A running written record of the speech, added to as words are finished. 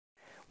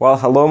Well,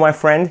 hello, my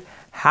friend.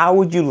 How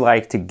would you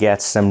like to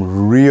get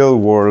some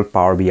real-world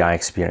Power BI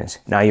experience?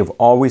 Now, you've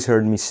always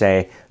heard me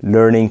say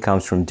learning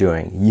comes from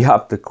doing.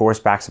 Yup, the course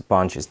packs a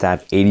punch. It's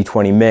that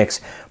 80-20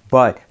 mix,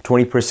 but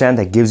 20%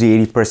 that gives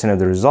you 80% of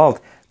the result.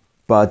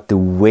 But the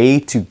way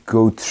to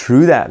go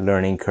through that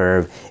learning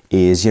curve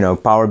is,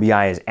 Power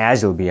BI is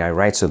Agile BI,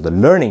 right? So the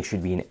learning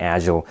should be in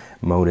Agile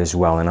mode as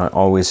well. And I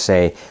always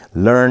say,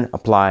 learn,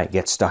 apply,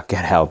 get stuck,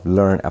 get help.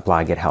 Learn,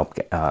 apply, get help,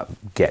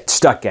 get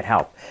stuck, get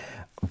help.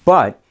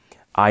 But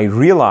I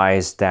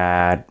realized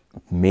that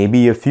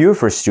maybe a few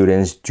of our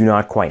students do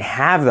not quite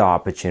have the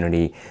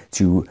opportunity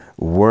to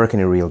work in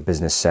a real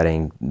business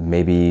setting.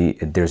 Maybe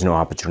there's no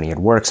opportunity at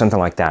work, something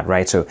like that,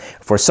 right? So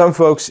for some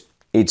folks,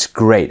 it's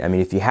great. I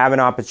mean, if you have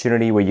an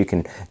opportunity where you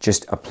can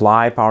just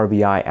apply Power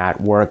BI at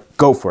work,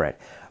 go for it.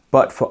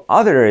 But for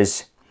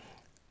others,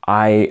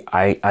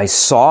 I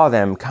saw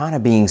them kind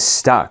of being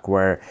stuck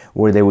where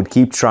they would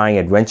keep trying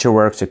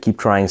AdventureWorks or keep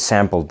trying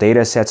sample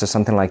data sets or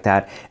something like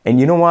that. And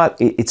you know what?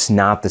 It's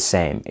not the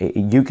same.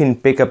 You can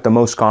pick up the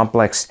most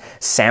complex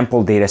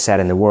sample data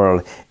set in the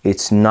world.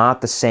 It's not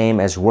the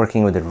same as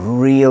working with a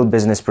real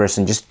business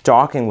person, just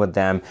talking with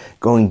them,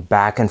 going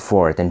back and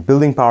forth and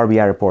building Power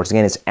BI reports.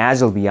 Again, it's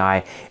Agile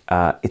BI.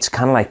 It's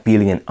kind of like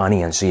peeling an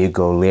onion. So you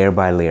go layer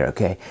by layer,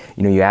 okay?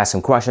 You ask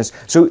some questions.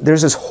 So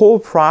there's this whole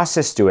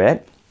process to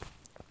it.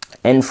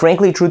 And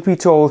frankly, truth be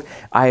told,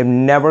 I have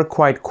never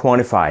quite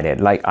quantified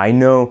it. Like, I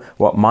know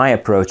what my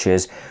approach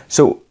is.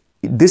 So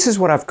this is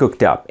what I've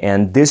cooked up.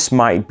 And this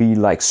might be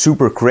like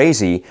super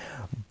crazy.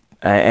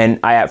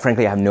 And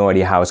frankly, I have no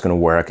idea how it's going to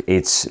work.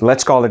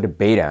 Let's call it a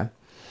beta.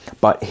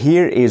 But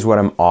here is what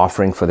I'm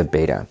offering for the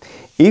beta.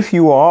 If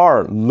you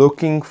are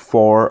looking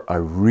for a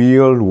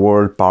real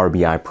world Power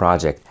BI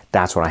project,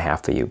 that's what I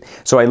have for you.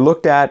 So I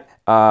looked at,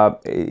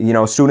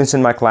 students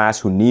in my class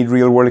who need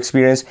real world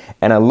experience.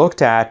 And I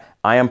looked at,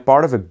 I am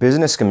part of a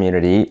business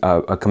community,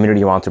 a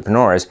community of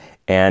entrepreneurs,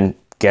 and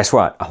guess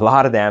what? A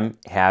lot of them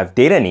have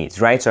data needs,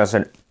 right? So I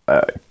said,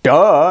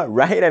 duh,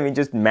 right? I mean,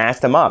 just mash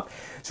them up.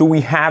 So we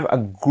have a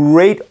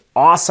great,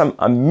 awesome,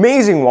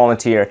 amazing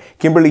volunteer,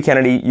 Kimberly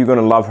Kennedy. You're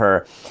gonna love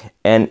her,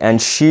 and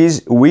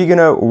we're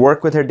gonna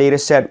work with her data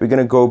set. We're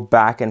gonna go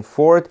back and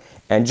forth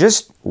and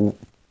just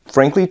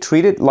frankly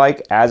treat it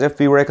like as if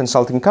we were a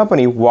consulting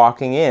company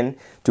walking in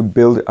to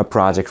build a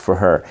project for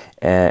her.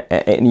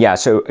 And yeah,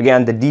 so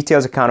again, the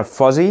details are kind of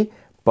fuzzy,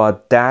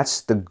 but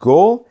that's the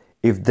goal.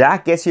 If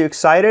that gets you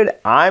excited,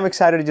 I'm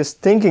excited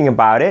just thinking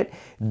about it.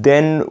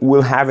 Then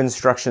we'll have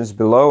instructions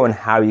below on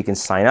how you can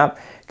sign up.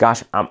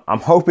 Gosh, I'm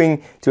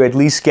hoping to at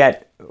least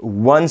get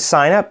one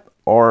sign up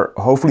or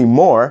hopefully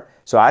more.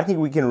 So I think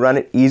we can run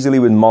it easily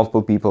with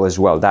multiple people as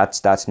well.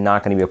 That's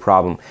not going to be a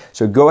problem.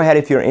 So go ahead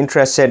if you're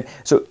interested.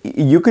 So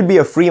you could be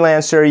a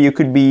freelancer. You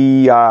could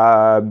be,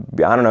 I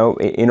don't know,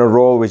 in a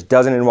role which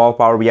doesn't involve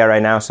Power BI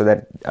right now. So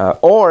that,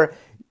 or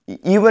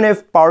even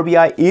if Power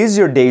BI is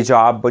your day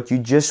job, but you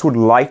just would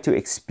like to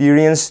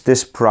experience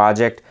this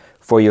project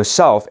for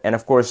yourself. And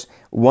of course,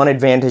 one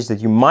advantage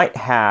that you might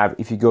have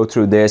if you go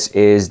through this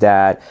is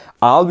that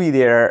I'll be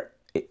there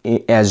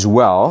as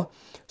well.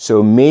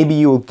 So maybe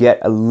you'll get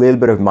a little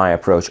bit of my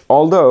approach.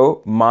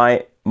 Although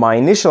my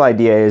initial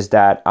idea is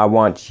that I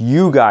want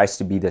you guys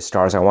to be the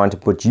stars. I want to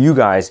put you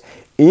guys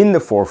in the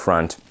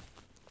forefront.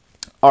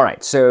 All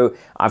right, so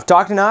I've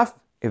talked enough.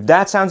 If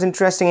that sounds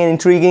interesting and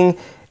intriguing,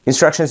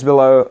 instructions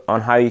below on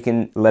how you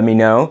can let me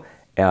know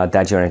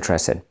that you're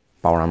interested.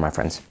 Power on, my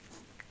friends.